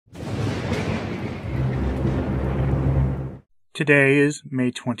Today is May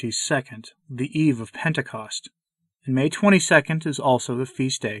 22nd, the eve of Pentecost, and May 22nd is also the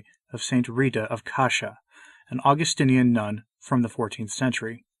feast day of St. Rita of Cascia, an Augustinian nun from the 14th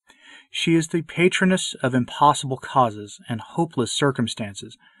century. She is the patroness of impossible causes and hopeless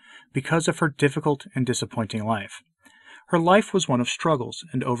circumstances because of her difficult and disappointing life. Her life was one of struggles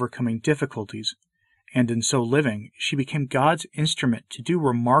and overcoming difficulties, and in so living, she became God's instrument to do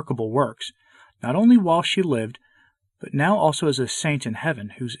remarkable works, not only while she lived, but now also as a saint in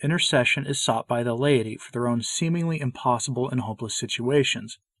heaven whose intercession is sought by the laity for their own seemingly impossible and hopeless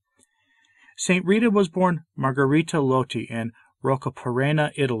situations. St. Rita was born Margherita Lotti in Roccaporena,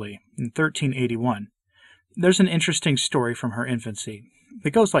 Italy, in 1381. There's an interesting story from her infancy.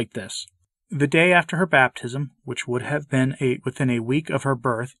 It goes like this. The day after her baptism, which would have been within a week of her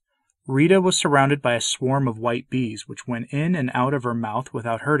birth, Rita was surrounded by a swarm of white bees, which went in and out of her mouth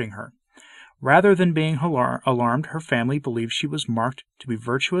without hurting her. Rather than being alarmed, her family believed she was marked to be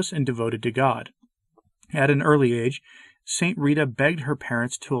virtuous and devoted to God. At an early age, St. Rita begged her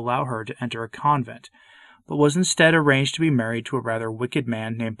parents to allow her to enter a convent, but was instead arranged to be married to a rather wicked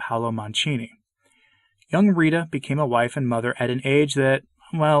man named Paolo Mancini. Young Rita became a wife and mother at an age that,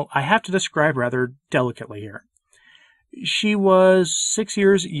 well, I have to describe rather delicately here. She was 6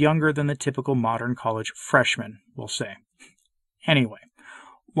 years younger than the typical modern college freshman, we'll say. Anyway,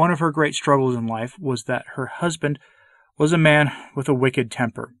 one of her great struggles in life was that her husband was a man with a wicked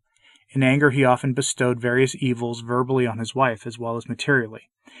temper. In anger, he often bestowed various evils verbally on his wife as well as materially.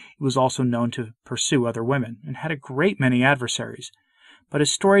 He was also known to pursue other women and had a great many adversaries. But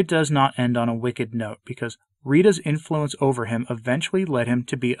his story does not end on a wicked note because Rita's influence over him eventually led him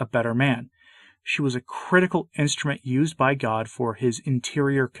to be a better man. She was a critical instrument used by God for his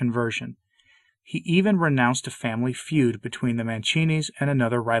interior conversion. He even renounced a family feud between the Mancinis and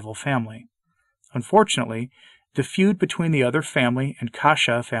another rival family. Unfortunately, the feud between the other family and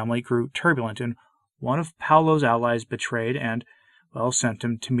Cascia family grew turbulent, and one of Paolo's allies betrayed and, sent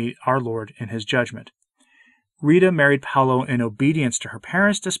him to meet our Lord in his judgment. Rita married Paolo in obedience to her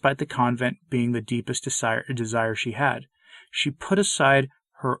parents, despite the convent being the deepest desire she had. She put aside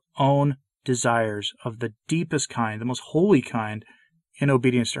her own desires of the deepest kind, the most holy kind, in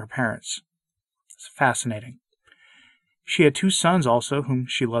obedience to her parents. It's fascinating. She had 2 sons also, whom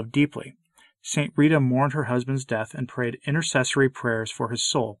she loved deeply. St. Rita mourned her husband's death and prayed intercessory prayers for his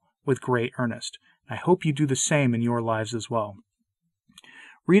soul with great earnest. I hope you do the same in your lives as well.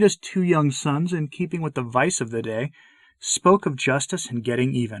 Rita's 2 young sons, in keeping with the vice of the day, spoke of justice and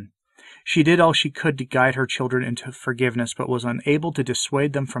getting even. She did all she could to guide her children into forgiveness, but was unable to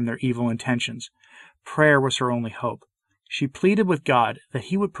dissuade them from their evil intentions. Prayer was her only hope. She pleaded with God that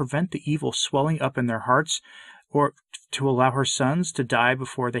he would prevent the evil swelling up in their hearts, or to allow her sons to die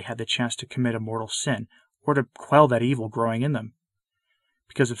before they had the chance to commit a mortal sin, or to quell that evil growing in them.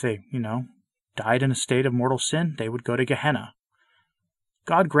 Because if they, died in a state of mortal sin, they would go to Gehenna.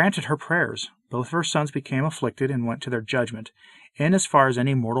 God granted her prayers. Both of her sons became afflicted and went to their judgment, in as far as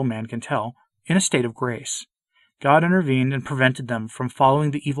any mortal man can tell, in a state of grace. God intervened and prevented them from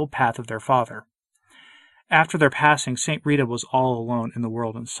following the evil path of their father. After their passing, St. Rita was all alone in the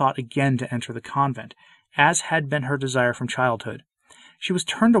world and sought again to enter the convent, as had been her desire from childhood. She was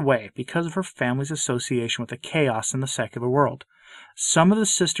turned away because of her family's association with the chaos in the secular world. Some of the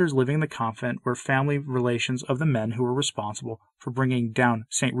sisters living in the convent were family relations of the men who were responsible for bringing down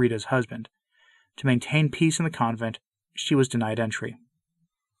St. Rita's husband. To maintain peace in the convent, she was denied entry.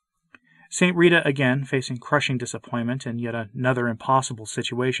 St. Rita, again facing crushing disappointment and yet another impossible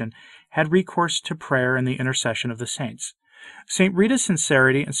situation, had recourse to prayer and the intercession of the saints. St. Rita's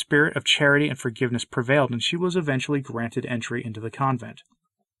sincerity and spirit of charity and forgiveness prevailed, and she was eventually granted entry into the convent.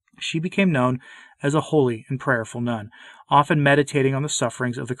 She became known as a holy and prayerful nun, often meditating on the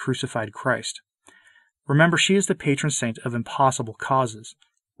sufferings of the crucified Christ. Remember, she is the patron saint of impossible causes.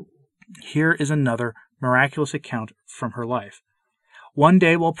 Here is another miraculous account from her life. One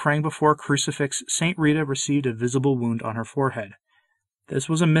day, while praying before a crucifix, St. Rita received a visible wound on her forehead. This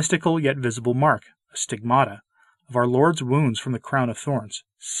was a mystical yet visible mark, a stigmata, of our Lord's wounds from the crown of thorns,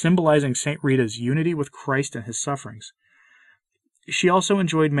 symbolizing St. Rita's unity with Christ and his sufferings. She also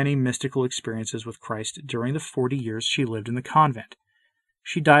enjoyed many mystical experiences with Christ during the 40 years she lived in the convent.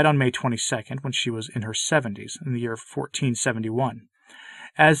 She died on May 22nd when she was in her 70s, in the year 1471.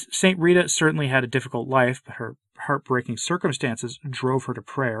 As St. Rita certainly had a difficult life, but her heartbreaking circumstances drove her to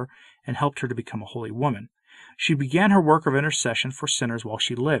prayer and helped her to become a holy woman. She began her work of intercession for sinners while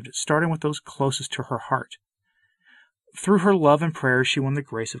she lived, starting with those closest to her heart. Through her love and prayer, she won the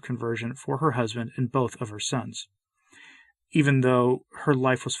grace of conversion for her husband and both of her sons. Even though her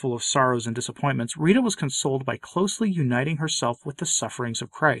life was full of sorrows and disappointments, Rita was consoled by closely uniting herself with the sufferings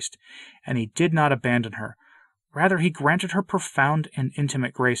of Christ, and he did not abandon her. Rather, he granted her profound and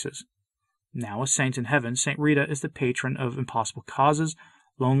intimate graces. Now a saint in heaven, St. Rita is the patron of impossible causes,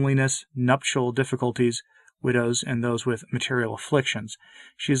 loneliness, nuptial difficulties, widows, and those with material afflictions.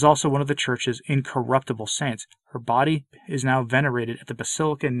 She is also one of the Church's incorruptible saints. Her body is now venerated at the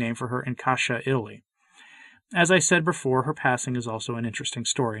basilica named for her in Cascia, Italy. As I said before, her passing is also an interesting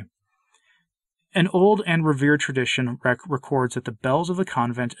story. An old and revered tradition records that the bells of the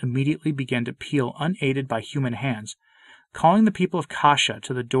convent immediately began to peal unaided by human hands, calling the people of Cascia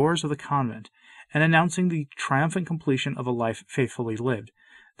to the doors of the convent and announcing the triumphant completion of a life faithfully lived.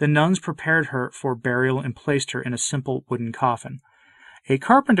 The nuns prepared her for burial and placed her in a simple wooden coffin. A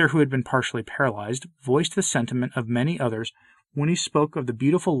carpenter who had been partially paralyzed voiced the sentiment of many others when he spoke of the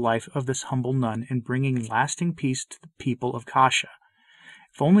beautiful life of this humble nun in bringing lasting peace to the people of Cascia.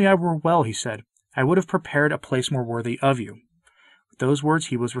 "If only I were well," he said, "I would have prepared a place more worthy of you." With those words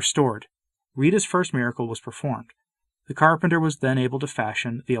he was restored. Rita's first miracle was performed. The carpenter was then able to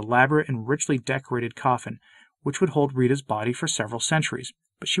fashion the elaborate and richly decorated coffin, which would hold Rita's body for several centuries,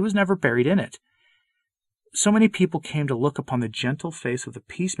 but she was never buried in it. So many people came to look upon the gentle face of the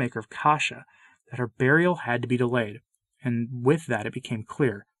peacemaker of Cascia that her burial had to be delayed, and with that it became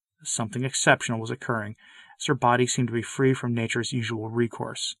clear that something exceptional was occurring, as her body seemed to be free from nature's usual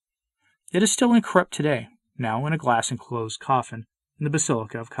recourse. It is still incorrupt today, now in a glass-enclosed coffin in the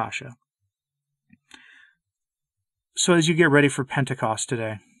Basilica of Cascia. So as you get ready for Pentecost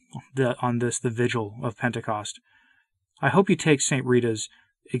today, the vigil of Pentecost, I hope you take St. Rita's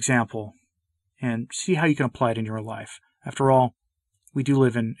example and see how you can apply it in your life. After all, we do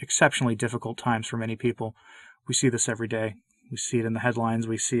live in exceptionally difficult times for many people. We see this every day. We see it in the headlines.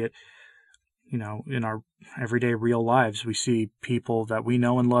 We see it, in our everyday real lives. We see people that we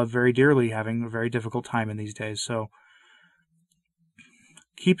know and love very dearly having a very difficult time in these days. So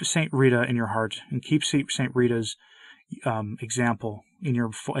keep St. Rita in your heart and keep St. Rita's example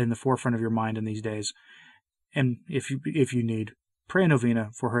in the forefront of your mind in these days. And if you need, pray a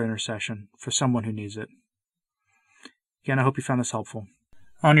novena for her intercession for someone who needs it. Again, I hope you found this helpful.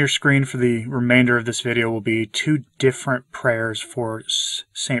 On your screen for the remainder of this video will be two different prayers for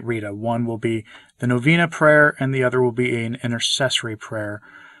St. Rita. One will be the novena prayer, and the other will be an intercessory prayer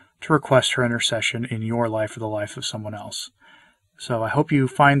to request her intercession in your life or the life of someone else. So I hope you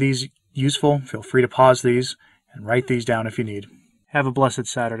find these useful. Feel free to pause these and write these down if you need. Have a blessed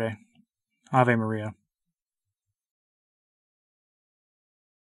Saturday. Ave Maria.